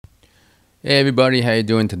Hey everybody, how you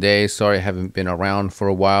doing today? Sorry I haven't been around for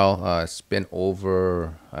a while. It's been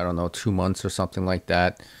over, I don't know, 2 months or something like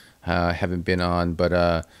that. I haven't been on,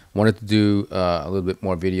 but wanted to do a little bit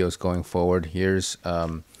more videos going forward. Here's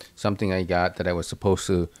something I got that I was supposed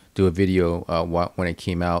to do a video when it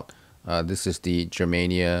came out. This is the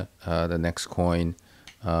Germania, the next coin,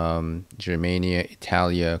 Germania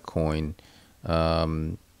Italia coin.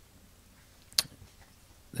 Um,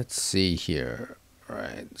 let's see here. All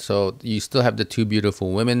right. So you still have the two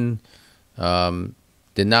beautiful women. They're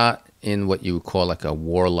not in what you would call like a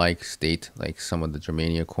warlike state, like some of the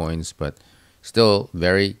Germania coins, but still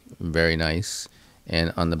very, very nice.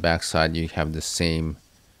 And on the back side, you have the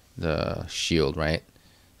shield, right?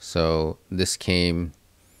 So this came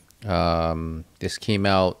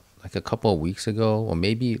out like a couple of weeks ago, or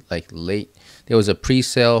maybe like late. There was a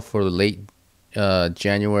pre-sale for late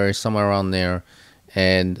January, somewhere around there.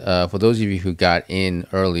 And for those of you who got in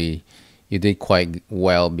early, you did quite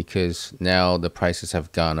well because now the prices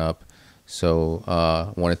have gone up. So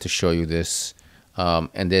wanted to show you this.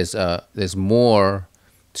 And there's more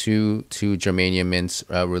to Germania Mint's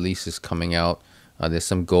releases coming out. There's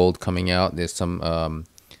some gold coming out. There's some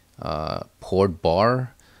poured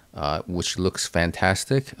bar, which looks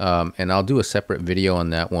fantastic. And I'll do a separate video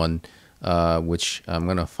on that one, which I'm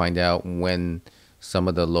gonna find out when some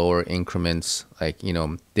of the lower increments, like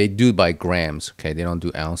they do by grams. Okay, they don't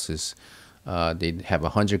do ounces. They have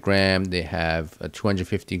 100 gram, they have a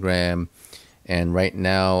 250 gram, and right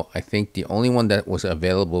now I think the only one that was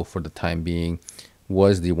available for the time being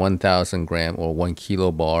was the 1,000 gram or 1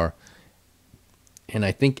 kilo bar. And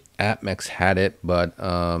I think APMEX had it, but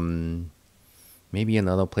maybe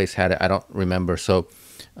another place had it. I don't remember. So,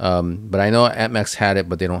 but I know APMEX had it,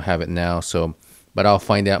 but they don't have it now. So, but I'll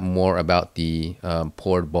find out more about the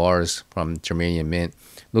poured bars from Germania Mint.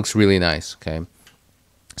 Looks really nice. Okay,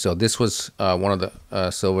 so this was one of the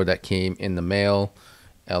silver that came in the mail,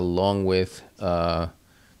 along with the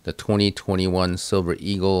 2021 Silver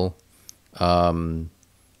Eagle.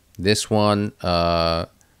 This one, I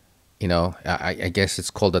guess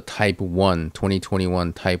it's called a Type 1,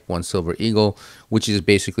 2021 Type 1 Silver Eagle, which is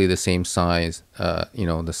basically the same size,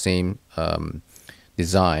 the same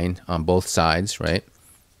design on both sides, right?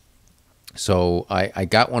 So I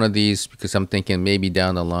got one of these because I'm thinking maybe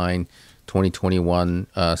down the line, 2021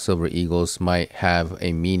 Silver Eagles might have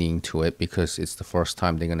a meaning to it because it's the first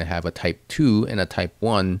time they're going to have a Type 2 and a Type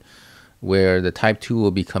 1, where the Type 2 will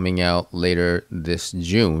be coming out later this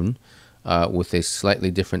June with a slightly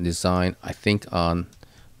different design, I think, on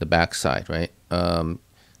the back side, right?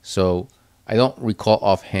 So I don't recall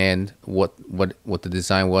offhand what the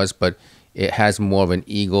design was, but it has more of an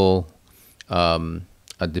eagle, a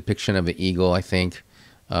depiction of an eagle, I think.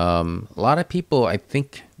 A lot of people, I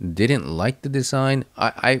think, didn't like the design.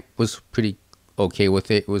 I was pretty okay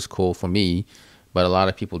with it. It was cool for me, but a lot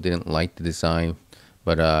of people didn't like the design,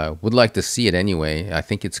 but would like to see it anyway. I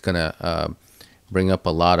think it's gonna bring up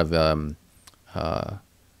a lot of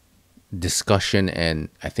discussion, and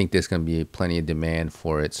I think there's gonna be plenty of demand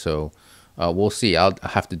for it. So we'll see. I'll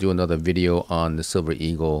have to do another video on the Silver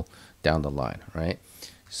Eagle down the line, right?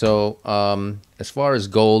 So as far as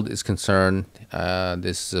gold is concerned,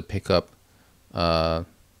 this is a pickup,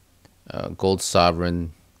 gold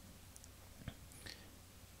sovereign,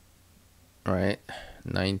 right?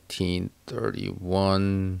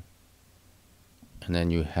 1931, and then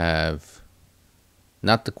you have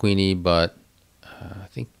not the Queenie, but I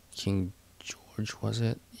think King George, was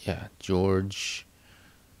it? Yeah, George.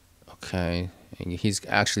 Okay, and he's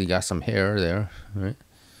actually got some hair there, right?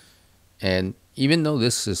 And even though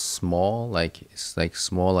this is small, like it's like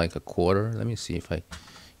small like a quarter. Let me see if I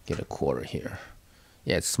get a quarter here.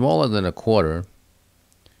 Yeah, it's smaller than a quarter.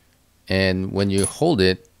 And when you hold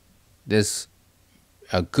it, there's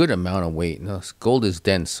a good amount of weight. No, gold is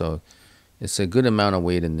dense, so it's a good amount of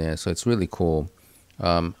weight in there. So it's really cool.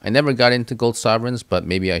 I never got into gold sovereigns, but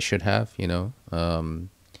maybe I should have,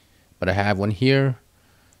 But I have one here.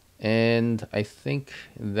 And I think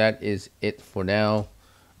that is it for now.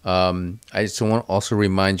 I just want to also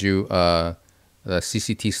remind you, the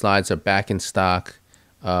CCT slides are back in stock.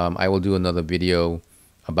 I will do another video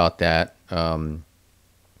about that.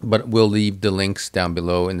 But we'll leave the links down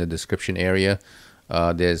below in the description area.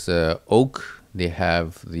 There's oak, they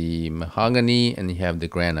have the mahogany, and you have the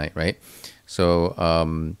granite, right? So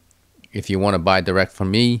if you want to buy direct from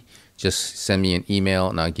me, just send me an email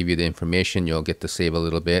and I'll give you the information. You'll get to save a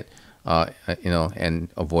little bit, and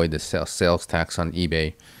avoid the sales tax on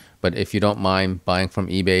eBay. But if you don't mind buying from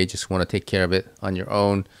eBay, just want to take care of it on your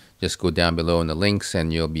own, just go down below in the links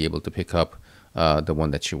and you'll be able to pick up the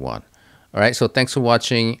one that you want. All right, so thanks for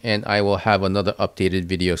watching, and I will have another updated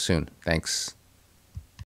video soon. Thanks.